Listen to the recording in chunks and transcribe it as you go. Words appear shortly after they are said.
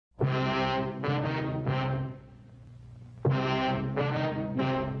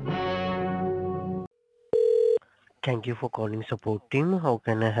Thank you for calling support team. How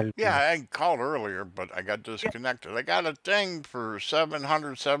can I help Yeah, you? I called earlier, but I got disconnected. I got a thing for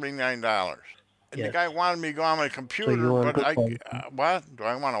 $779, and the Yes. guy wanted me to go on my So you computer, want but to call? what? Do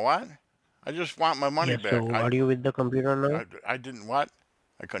I want to what? I just want my money Yes. back. So are you with the computer now? I didn't what?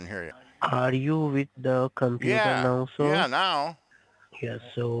 I couldn't hear you. Are you with the computer Yeah, now, yeah. sir? Now, Yes.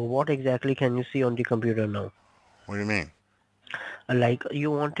 So what exactly can you see on the computer now? what do you mean? Like you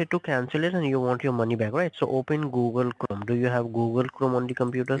wanted to cancel it and you want your money back, right? So open Google Chrome. Do you have Google Chrome on the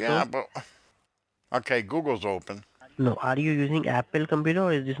computer, Yeah, sir? but okay. Google's open. No. Are you using Apple computer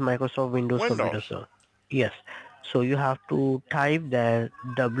or is this Microsoft Windows computer, Windows. sir? Yes. So you have to type there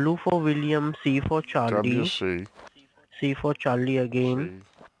W for William, C for Charlie, WC. C for Charlie again.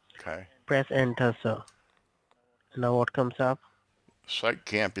 C. Okay. Press enter, sir. Now what comes up? Site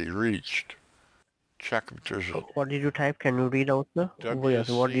can't be reached. Check if there's a What did you type? Can you read out, sir? Oh, yes.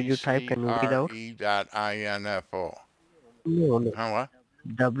 What did you type? Can you read out? WCCRE.info. No, no. Huh, what?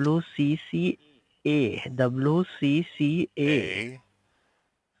 WCCA. WCCA. A.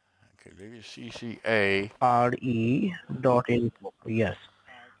 Okay, WCCA. RE dot info. Yes.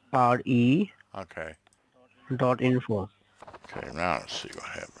 RE Okay. dot info. Okay, now let's see what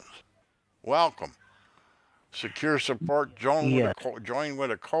happens. Welcome. Secure support. Join with Yes. join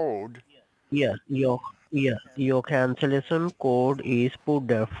with a code. Yes. Your cancellation code is put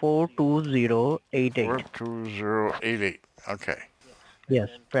there 42088. 42088. Okay. Yes.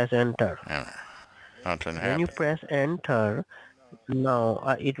 Press enter. And nothing When you happened. press enter,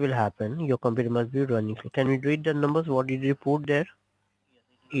 now it will happen. Your computer must be running. Can we read the numbers? What did you put there?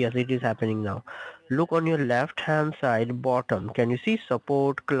 Yes, it is happening now. Look on your left hand side bottom. Can you see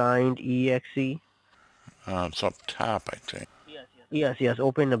support client exe? It's up top, I think. Yes.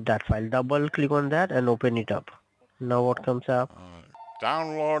 Open up that file. Double click on that and open it up. Now what comes up?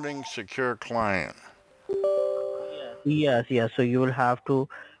 Downloading secure client. Yes. So you will have to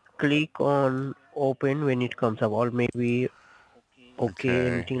click on open when it comes up, or maybe okay, Okay.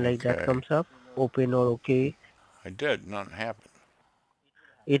 anything like that Okay. comes up. Open or okay. I did. Nothing happened.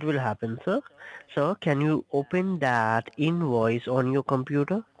 It will happen, sir. Sir, can you open that invoice on your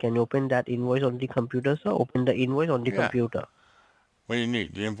computer? Can you open that invoice on the computer, sir? Open the invoice on the Yeah. computer. What do you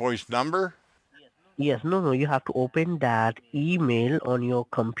need? The invoice number? Yes, no, you have to open that email on your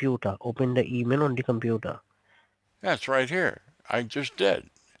computer. Open the email on the computer. That's right here. I just did.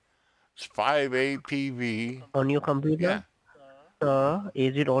 It's 5APV. On your computer? Yeah. Sir,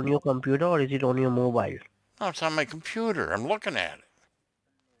 is it on your computer or is it on your mobile? No, it's on my computer. I'm looking at it.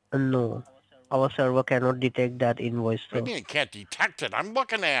 No, our server cannot detect that invoice, What do sir. you mean it can't detect it? I'm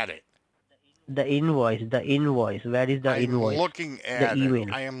looking at it. The invoice. Where is the I'm invoice? looking The at it.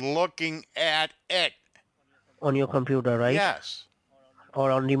 email. I am looking at it. On your computer, right? Yes. Or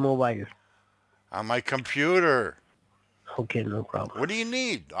on the mobile? On my computer. Okay, no problem. What do you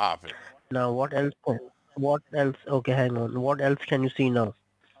need off it? Now, what else? What else? Okay, hang on. What else can you see now?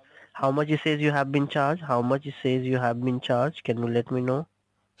 How much it says you have been charged? How much it says you have been charged? Can you let me know?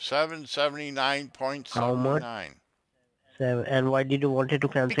 779.79. How much? Seven. And why did you wanted to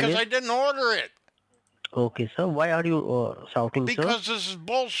cancel Because it? I didn't order it. Okay, sir. Why are you shouting, sir? Because this is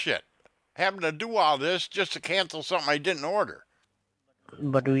bullshit. Having to do all this just to cancel something I didn't order.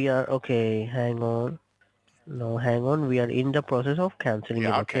 But we are okay. Hang on. No, hang on. We are in the process of canceling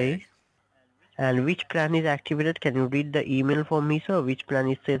it. Okay. And which plan is activated? Can you read the email for me, sir? Which plan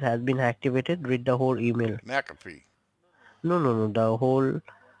it says has been activated? Read the whole email. McAfee. No. The whole.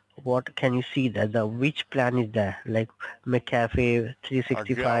 What can you see that? The which plan is there? Like McAfee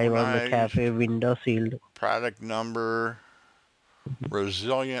 365 or McAfee window sealed. Product number.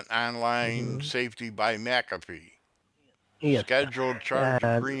 Resilient Online Safety by McAfee. Yes. Scheduled charge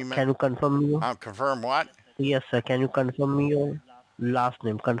agreement. Can you confirm me? Confirm what? Yes, sir. Can you confirm me your last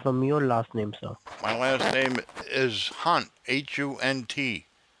name? Confirm me your last name, sir. My last name is Hunt. Hunt.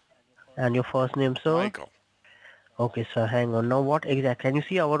 And your first name, sir? Michael. Okay, sir. Hang on. Now, what exactly? Can you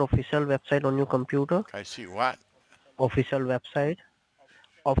see our official website on your computer? Can I see what? Official website.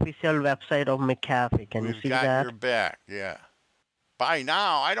 Official website of McAfee. Can you see that? We've got your back. Yeah. Buy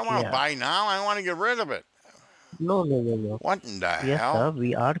now. I don't want to buy now. I want to get rid of it. No. What in the hell? Yes, sir.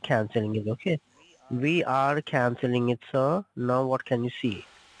 We are canceling it. Okay. We are canceling it, sir. Now, what can you see?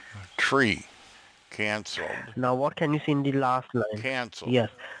 Tree. Canceled. Now, what can you see in the last line? Canceled. Yes.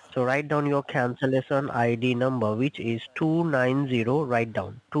 So, write down your cancellation ID number, which is 290. Write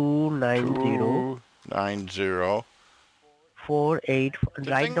down 290. 290. 48.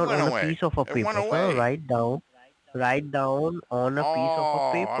 Write down on a piece of a paper, sir. Write down on a piece of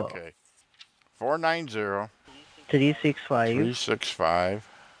a paper. Okay. 490. 365. 365.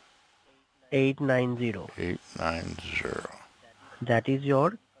 890. 890. That is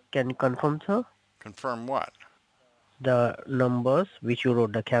your, can you confirm, sir? Confirm what? The numbers which you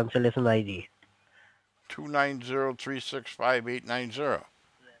wrote, the cancellation ID. 290365890.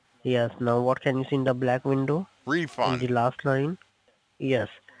 Yes, now what can you see in the black window? In the Refund. last line? Yes.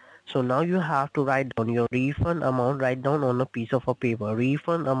 So now you have to write down your refund amount, write down on a piece of a paper.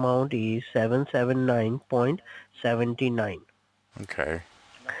 Refund amount is 779.79. Okay.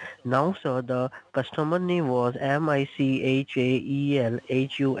 Now, sir, the customer name was MICHAELHUNT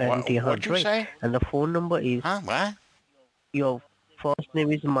What'd Hunt, you right? say? And the phone number is, Huh? What? your first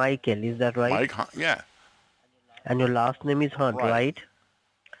name is Michael, is that right? Mike? Huh? Yeah. And your last name is Hunt, Right. right?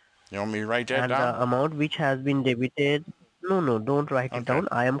 You want me to write that And down? the amount which has been debited, no, don't write it Okay. down.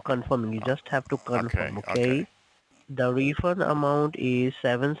 I am confirming. You just have to Okay. confirm, Okay. okay? The refund amount is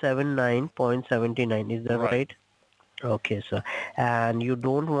 779.79. Is that Right. right? Okay, sir. And you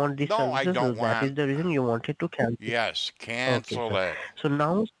don't want the No, I services, so don't that is want. the reason you wanted to cancel. Yes. Okay, Cancel sir. it. So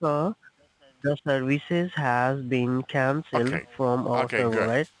now, sir, the services has been cancelled Okay. from our Okay. server, Good.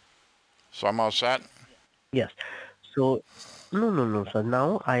 right? So I'm all set. Yes. So no, sir.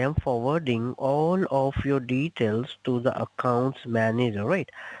 Now I am forwarding all of your details to the accounts manager, right?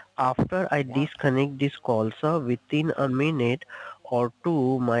 After I What? disconnect this call, sir, within a minute or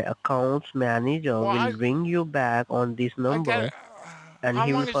two, my accounts manager Well, will I ring you back on this I got. number, and How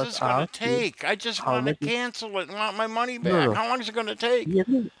he long will is first this gonna ask you take? I just how want to much. cancel it and want my money No, back. no. How long is it gonna take? Yes,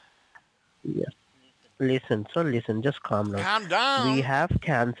 yes. Listen, sir. Listen. Just calm down. Calm We down. have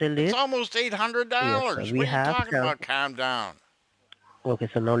cancelled It's it. almost eight hundred Yes, sir. dollars. We What are you have talking cancelled. about? Calm down. Okay,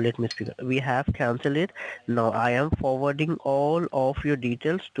 so now let me speak. We have cancelled it. Now I am forwarding all of your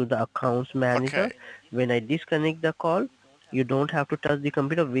details to the accounts manager. Okay. When I disconnect the call, you don't have to touch the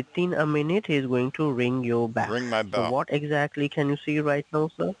computer. Within a minute, he is going to ring you back. Ring my So bell. what exactly can you see right now,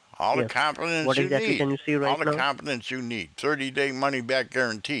 sir? All the Yes. confidence What you exactly need. can you see All right the now? confidence you need. 30-day money back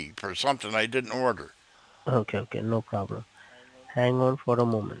guarantee for something I didn't order. Okay, no problem. Hang on for a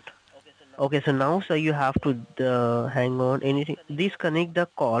moment. Okay, so now, sir, you have to hang on. Anything? Disconnect the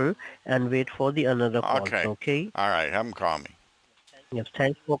call and wait for the another calls. Okay. Okay. All right. Have them call me. Yes,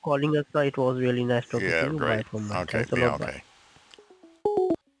 thanks for calling us, sir. It was really nice talking to Yeah. you. Great. Bye from mine. Okay. Thanks a Yeah. lot. Bye. Okay.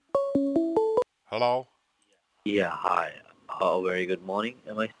 Hello. Yeah, hi. Very good morning.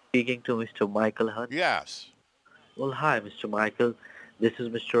 Am I speaking to Mr. Michael Hunt? Yes. Well, hi, Mr. Michael. This is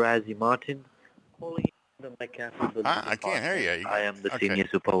Mr. Razzie Martin calling you from the McAfee building I can't hear department. you. I am the Okay. senior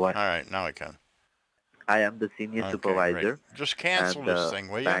supervisor. All right. Now I can. I am the senior Okay. Great. supervisor Just cancel and this the thing,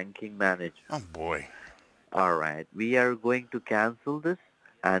 will you? banking manager. Oh boy. All right. We are going to cancel this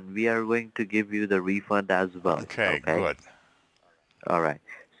and we are going to give you the refund as well. Okay. Okay? Good. All right.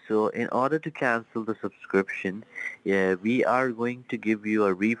 So in order to cancel the subscription, yeah, we are going to give you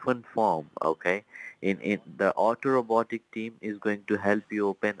a refund form, okay? In the auto robotic team is going to help you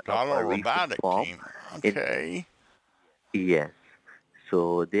open up Auto a refund robotic form. team. In Okay. yes.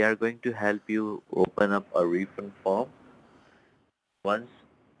 So they are going to help you open up a refund form. Once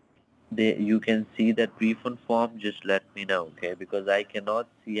you can see that refund form, just let me know, okay? Because I cannot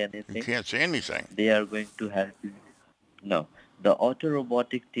see You anything. can't see anything. They are going to help you. No, the auto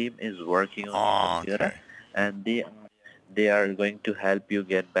robotic team is working on your Oh, computer, okay. and they are going to help you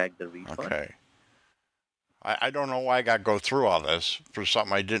get back the refund. Okay. I don't know why I got to go through all this for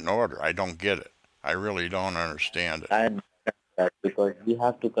something I didn't order. I don't get it. I really don't understand it. I understand that because we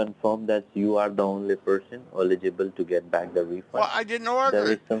have to confirm that you are the only person eligible to get back the refund. Well, I didn't order There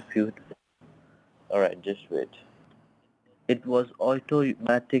is it. some few. All right, just wait. It was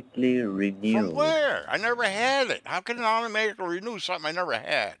automatically From renewed. where? I never had it. How can it automatically renew something I never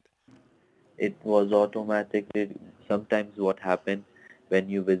had? It was automatically. Sometimes what happens when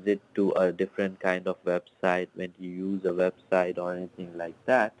you visit to a different kind of website, when you use a website or anything like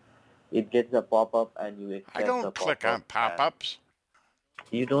that, it gets a pop-up and you I accept the don't click pop-up on and pop-ups.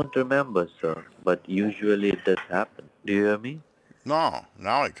 you don't remember, sir, but usually it does happen. Do you hear me? No,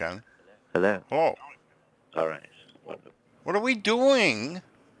 now I can. Hello? Hello. All right. What are we doing?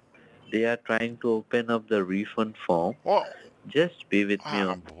 They are trying to open up the refund form. Well, Just be with me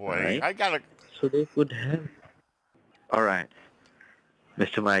oh on the boy, line I gotta. so they could help. All right,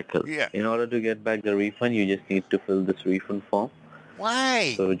 Mr. Michael. Yeah. In order to get back the refund, you just need to fill this refund form.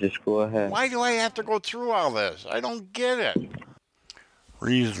 Why? So just go ahead. Why do I have to go through all this? I don't get it.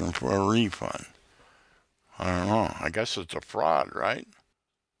 Reason for a refund. I don't know. I guess it's a fraud, right?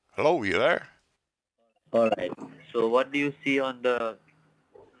 Hello, you there? All right. So what do you see on the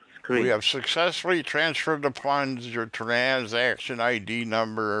We screen? have successfully transferred the funds. Your transaction ID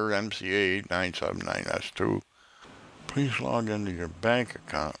number MCA 979S2. Please log into your bank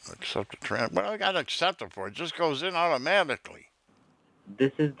account. Accept the transfer. What do I got to accept it for? It just goes in automatically.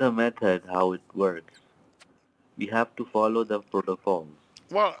 This is the method how it works. We have to follow the protocols.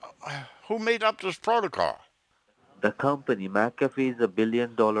 Well, who made up this protocol? The company, McAfee, is a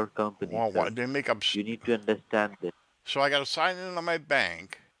billion-dollar company, Well, sir. what, they make up. You need to understand this. So I got to sign into my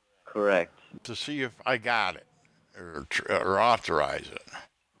bank Correct. to see if I got it or authorize it.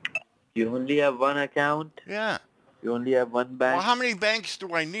 You only have one account? Yeah. You only have one bank? Well, how many banks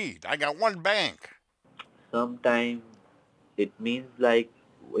do I need? I got one bank. Sometimes it means like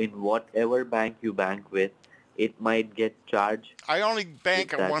in whatever bank you bank with, it might get charged. I only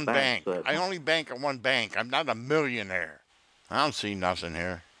bank With at that one bank, bank. so- I only bank at one bank. I'm not a millionaire. I don't see nothing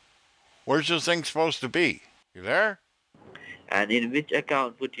here. Where's this thing supposed to be? You there? And in which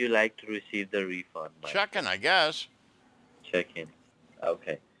account would you like to receive the refund? Mike? Checking, I guess. Check-in.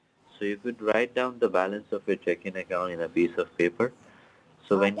 Okay. So you could write down the balance of your checking account in a piece of paper.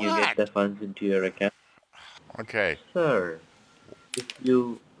 So For when you what? get the funds into your account, Okay. sir, if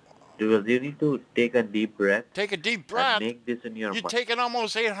you need to take a deep breath Take a deep and breath. make this in your You're mind. taking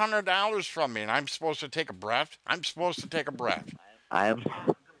almost $800 from me, and I'm supposed to take a breath? I'm supposed to take a breath. I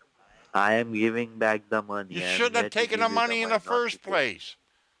am giving back the money. You I am shouldn't here have to taken give the you money in the not to first take. place.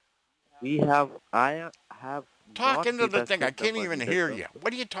 I have Talk not into the thing. I deducted the can't money. even The hear you.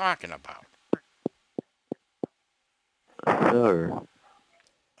 What are you talking about? Sir,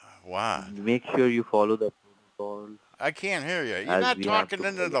 What? make sure you follow the protocol. I can't hear you. You're As not we have talking to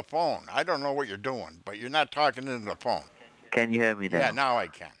into follow. the phone. I don't know what you're doing, but you're not talking into the phone. Can you hear me now? Yeah, now I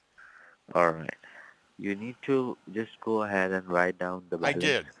can. All right. You need to just go ahead and write down the I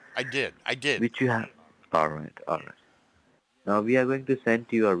balance. I did. Which you have. All right. Now we are going to send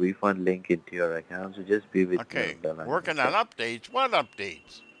you a refund link into your account, so just be with me Okay, on the line. working on updates. What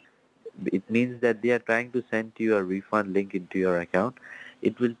updates? It means that they are trying to send you a refund link into your account.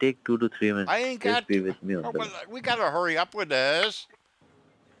 It will take 2 to 3 minutes. I ain't Just got. be with me on Oh, the well, line. we gotta hurry up with this.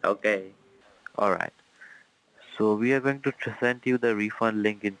 Okay. All right. So we are going to send you the refund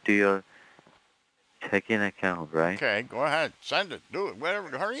link into your checking account, right? Okay, go ahead. Send it. Do it.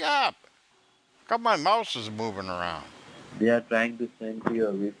 Whatever. Hurry up. Come, my mouse is moving around. They are trying to send you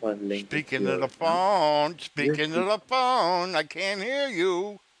a refund link. Speaking into to your the account. phone. Speaking Yes, to the phone. I can't hear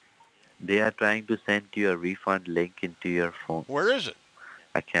you. They are trying to send you a refund link into your phone Where is it?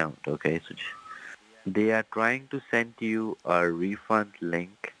 account. Okay, so they are trying to send you a refund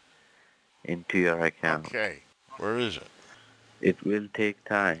link into your account. Okay, where is it? It will take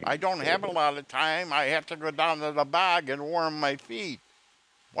time. I don't have a lot of time. I have to go down to the bog and warm my feet.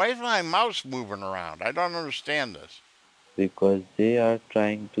 Why is my mouse moving around? I don't understand this. Because they are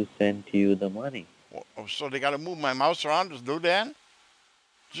trying to send you the money. Oh, so they got to move my mouse around to do that?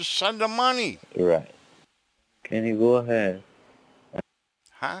 Just send the money. Right. Can you go ahead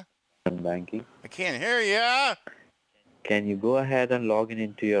Huh? and banking? I can't hear ya. Can you go ahead and log in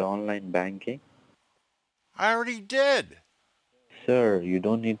into your online banking? I already did. Sir, you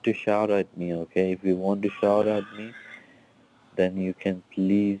don't need to shout at me, okay? If you want to shout at me, then you can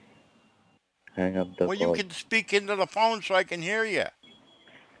please hang up the Well, call. you can speak into the phone so I can hear you.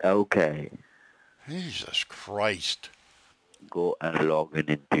 Okay. Jesus Christ. Go and log in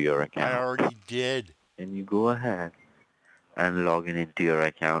into your I account. already did. Can you go ahead and log in into your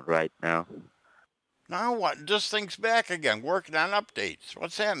account right now? Now what? This thing's back again, working on updates.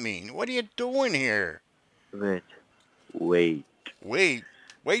 What's that mean? What are you doing here? Wait.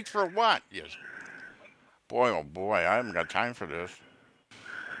 Wait for what? Yes. Boy, oh boy, I haven't got time for this.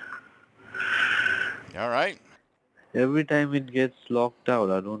 You all right? Every time it gets locked out,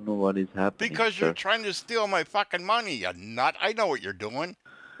 I don't know what is happening. Because sir. you're trying to steal my fucking money, you nut. I know what you're doing.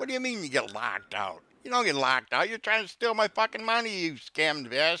 What do you mean you get locked out? You don't get locked out. You're trying to steal my fucking money, you scammed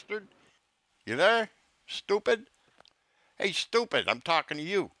bastard. You there? Stupid? Hey, stupid, I'm talking to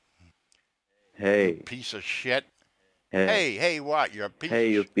you. Hey. You piece of shit. Hey. Hey, what? You're a piece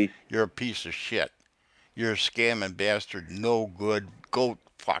Hey, you of piece. You're a piece of shit. You're a scamming bastard, no good goat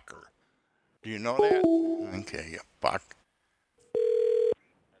fucker. Do you know that? Okay, you fuck.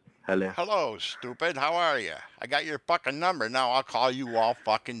 Hello. Hello, stupid. How are you? I got your fucking number. Now I'll call you all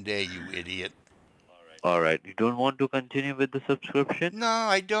fucking day, you idiot. All right. You don't want to continue with the subscription? No,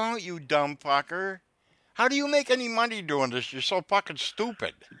 I don't, you dumb fucker. How do you make any money doing this? You're so fucking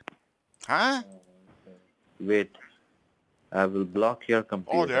stupid. Huh? Wait. I will block your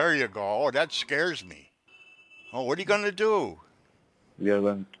computer. Oh, there you go. Oh, that scares me. Oh, what are you going to do? We are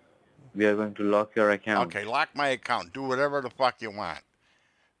going to lock your account. Okay, lock my account. Do whatever the fuck you want.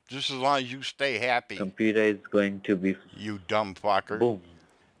 Just as long as you stay happy. Computer is going to be. You dumb fucker. Boom.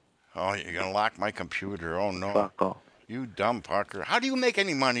 Oh, you're going to lock my computer. Oh, no. Fuck off. You dumb fucker. How do you make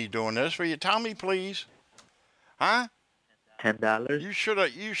any money doing this? Will you tell me, please? Huh? $10? You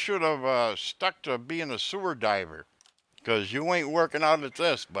should have stuck to being a sewer diver. Because you ain't working out at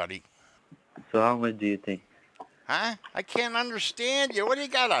this, buddy. So how much do you think? Huh? I can't understand you. What do you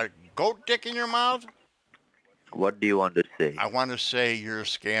got, a goat dick in your mouth? What do you want to say? I want to say you're a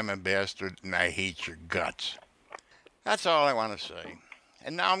scamming bastard and I hate your guts. That's all I want to say.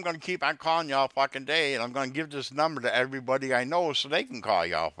 And now I'm going to keep on calling you all fucking day, and I'm going to give this number to everybody I know so they can call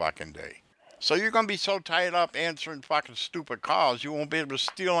you all fucking day. So you're going to be so tied up answering fucking stupid calls, you won't be able to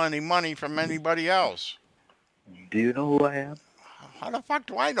steal any money from anybody else. Do you know who I am? How the fuck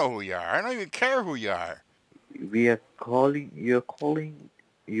do I know who you are? I don't even care who you are. You're calling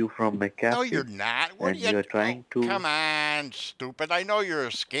you from McAfee. No, you're not. What and are you? You're trying to... Come on, stupid. I know you're a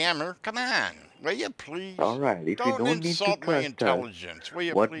scammer. Come on. Will you please? All right, if you don't need to insult my trust us, intelligence. Will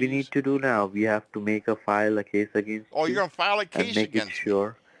you what please? we need to do now, we have to make a case against Oh, you you're going to file a case and make it against me.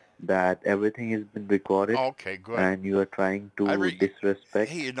 sure that everything has been recorded. Okay, good. And you are trying to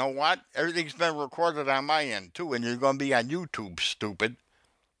disrespect. Hey, you know what? Everything's been recorded on my end, too, and you're going to be on YouTube, stupid.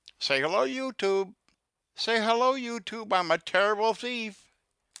 Say hello, YouTube. Say hello, YouTube. I'm a terrible thief.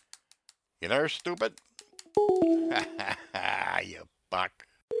 You there, stupid? You buck.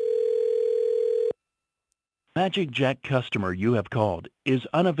 Magic Jack customer you have called is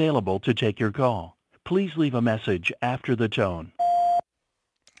unavailable to take your call. Please leave a message after the tone.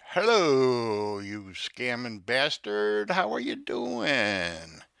 Hello, you scamming bastard. How are you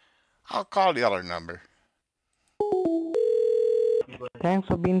doing? I'll call the other number. Thanks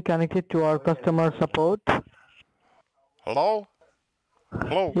for being connected to our customer support. Hello?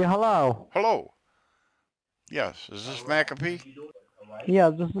 Hello? Yeah, hello. Hello? Yes, is this McAfee? Yeah,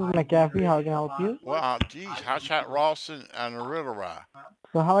 this is McAfee. How can I help you? Well, geez, Hotshot Rawson on the Riddle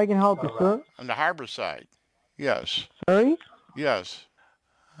So how I can help you, sir? on the harbor side. Yes. Sorry? Yes.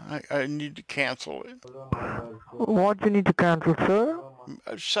 I need to cancel it. What you need to cancel, sir?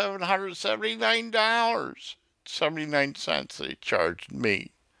 $779. 79 cents they charged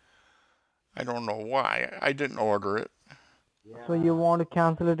me. I don't know why. I didn't order it. So you want to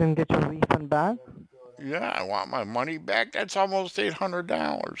cancel it and get your refund back? Yeah, I want my money back. That's almost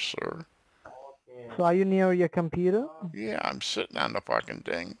 $800, sir. So are you near your computer? Yeah, I'm sitting on the fucking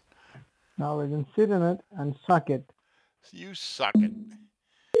thing. Now then sit in it and suck it. You suck it.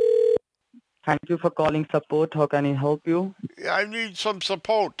 Thank you for calling support. How can I help you? Yeah, I need some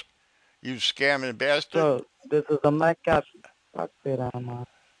support. You scamming bastard. So this is a McAfee. Fuck Pirama.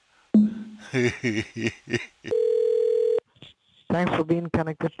 Thanks for being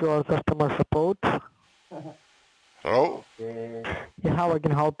connected to our customer support. Hello? Yeah, how I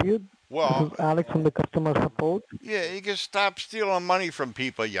can help you? Well, This is Alex from the customer support. yeah, you can stop stealing money from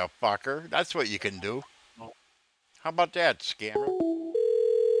people, you fucker. That's what you can do. How about that, scammer?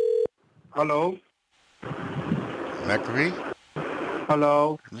 Hello? McAfee?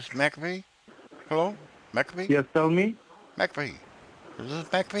 Hello? Is this McAfee? Hello? McAfee? Yes, tell me. McAfee. Is this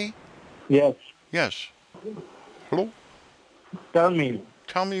McAfee? Yes. Yes. Hello? Tell me.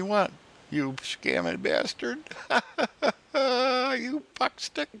 Tell me what, you scamming bastard? You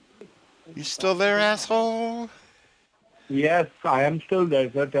fuckstick. You still there, asshole? Yes, I am still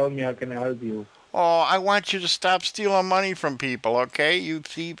there, sir. Tell me, how can I help you? Oh, I want you to stop stealing money from people, okay, you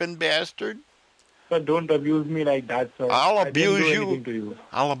thieving bastard? Sir, don't abuse me like that, sir. I'll I didn't abuse do you. anything to you.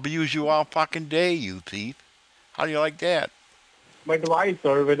 I'll abuse you all fucking day, you thief. How do you like that? But why,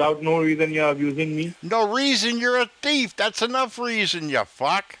 sir? Without no reason you're abusing me? No reason, you're a thief. That's enough reason, you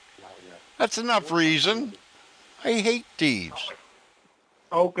fuck. That's enough reason. I hate thieves.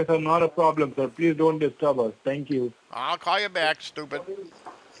 Okay, sir, not a problem, sir. Please don't disturb us. Thank you. I'll call you back, stupid.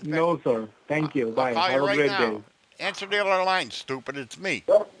 No, sir. Thank you. Bye. I'll call Have you a right great now. day. Answer the other line, stupid. It's me.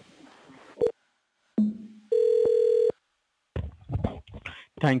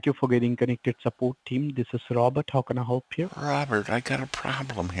 Thank you for getting connected support team. This is Robert. How can I help you? Robert, I got a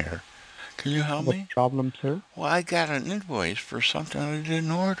problem here. Can you help me? What problem, sir? Well, I got an invoice for something I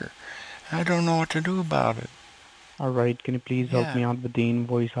didn't order. I don't know what to do about it. All right. Can you please help me out with the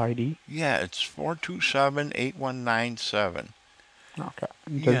invoice ID? Yeah, it's 427-8197. Okay.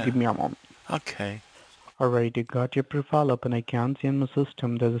 Just give me a moment. Okay. All right. You got your profile up and I can see in my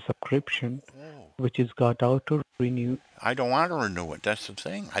system there's a subscription which is got out to renew. I don't want to renew it. That's the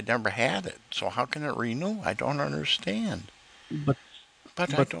thing. I never had it. So how can it renew? I don't understand. But I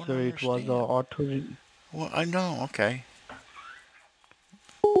don't sir, understand. it was auto. Well, I know. Okay.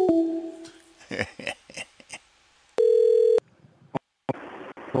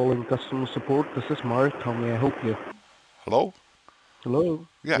 Calling customer support. This is Mark. How may I help you? Hello? Hello?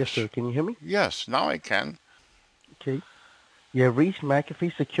 Yes. Yes, sir. Can you hear me? Yes, now I can. Okay. You have reached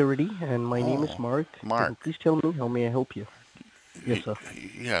McAfee Security, and my name is Oh, Mark. Can you Mark. please tell me how may I help you? Yes, sir.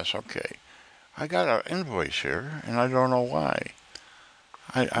 Yes, okay. I got an invoice here, and I don't know why.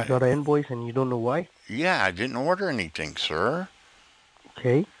 You got an invoice and you don't know why? Yeah, I didn't order anything, sir.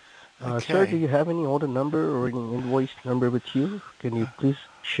 Okay. Sir, do Okay. you have any order number or any invoice number with you? Can you please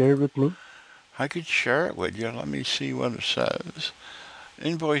share it with me? I could share it with you. Let me see what it says.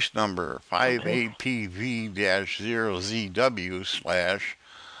 Invoice number Okay.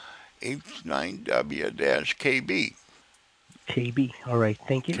 58PV-0Z/H9W-KB. KB. All right.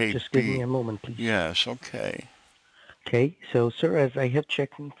 Thank you. Just give me KB. a moment, please. Yes, okay. Okay. So, sir, as I have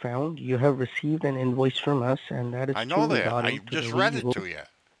checked and found, you have received an invoice from us, and that is I know to that. I regarding to the just read it renewal. to you.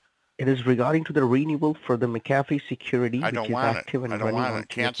 It is regarding to the renewal for the McAfee security, I which don't is want it. active I and don't running want it.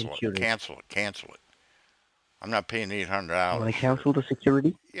 onto your Cancel it. computer. Cancel it. Cancel it. I'm not paying You $800 want to for it. cancel the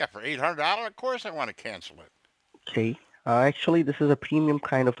security? Yeah, for $800, of course I want to cancel it. Okay. Actually, this is a premium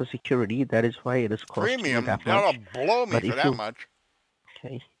kind of a security. That is why it is costing you Premium? that That'll much. blow me But for if that you, much.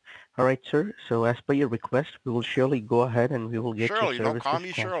 okay. All right, sir. So as per your request, we will surely go ahead and we will get your Shirley, don't call services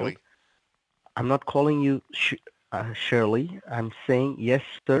me canceled. Shirley. I'm not calling you Shirley. I'm saying yes,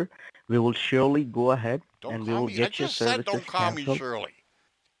 sir. We will surely go ahead Don't and we call will me. I get your just said services don't call me canceled. Shirley.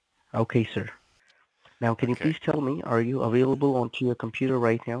 Okay, sir. Now, can you Okay. please tell me, are you available onto your computer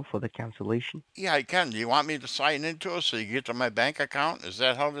right now for the cancellation? Yeah, I can. Do you want me to sign into it so you get to my bank account? Is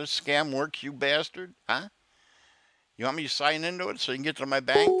that how this scam works, you bastard? Huh? You want me to sign into it so you can get to my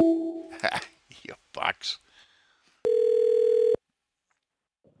bank? You fucks.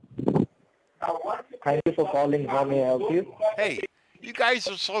 Thank you for calling. How may I help you? Hey, you guys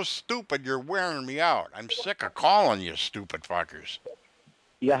are so stupid, you're wearing me out. I'm sick of calling you stupid fuckers.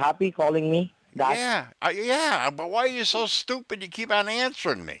 You're happy calling me? Yeah, but why are you so stupid you keep on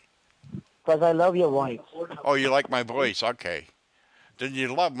answering me? Because I love your voice. Oh, you like my voice? Okay. Then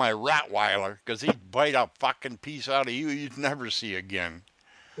you love my Rottweiler, because he'd bite a fucking piece out of you you'd never see again.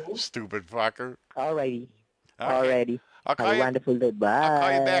 Stupid fucker. Alrighty. Okay. Alrighty. I'll Have call a you wonderful day. I'll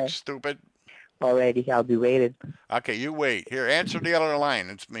call you back, Bye. stupid. Alrighty. I'll be waiting. Okay, you wait. Here, answer the other line.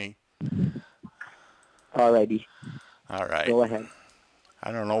 It's me. Alrighty. All right. Go ahead.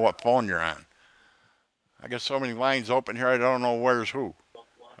 I don't know what phone you're on. I got so many lines open here, I don't know where's who.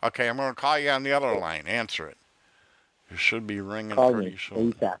 Okay, I'm going to call you on the other line. Answer it. It should be ringing Call pretty me.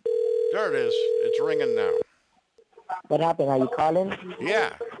 soon. ASAP. There it is. It's ringing now. What happened? Are you calling?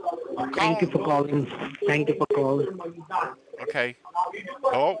 Yeah. I'm Thank you calling. for calling. Thank you for calling. Okay.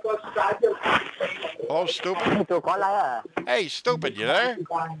 Hello? Hello, stupid? तो call आया Hey, stupid, you there?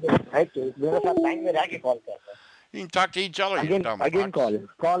 है तो मेरे साथ line में रह के call कर You can talk to each other, you again dumb again fucks.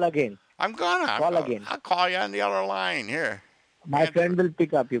 call again I'm gonna. call again. I'll call you on the other line. Here. My Answer. friend will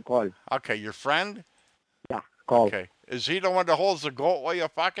pick up your call. Okay, your friend? Yeah, call. Okay. Is he the one that holds the goat while you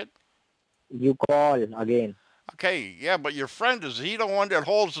fuck it? You call again. Okay, yeah, but your friend, is he the one that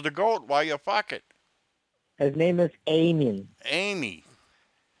holds the goat while you fuck it? His name is Amy. Amy.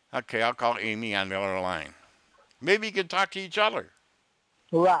 Okay, I'll call Amy on the other line. Maybe you can talk to each other.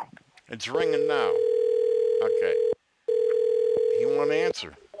 Right. It's ringing now. Okay. He won't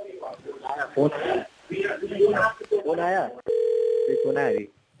answer. Phone phone आया ये phone आया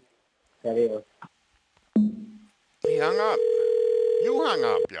अभी अरे He hung up. You hung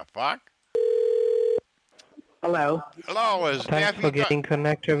up, you fuck. Hello. Hello, is Thanks Daffy for Duck? getting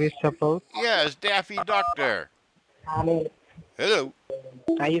connected with support. Yeah, is Daffy Duck there? Hello.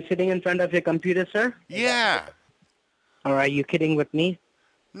 Are you sitting in front of your computer, sir? Yeah. Or are you kidding with me?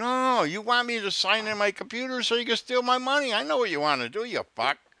 No, you want me to sign in my computer so you can steal my money. I know what you want to do, you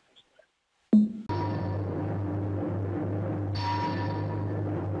fuck.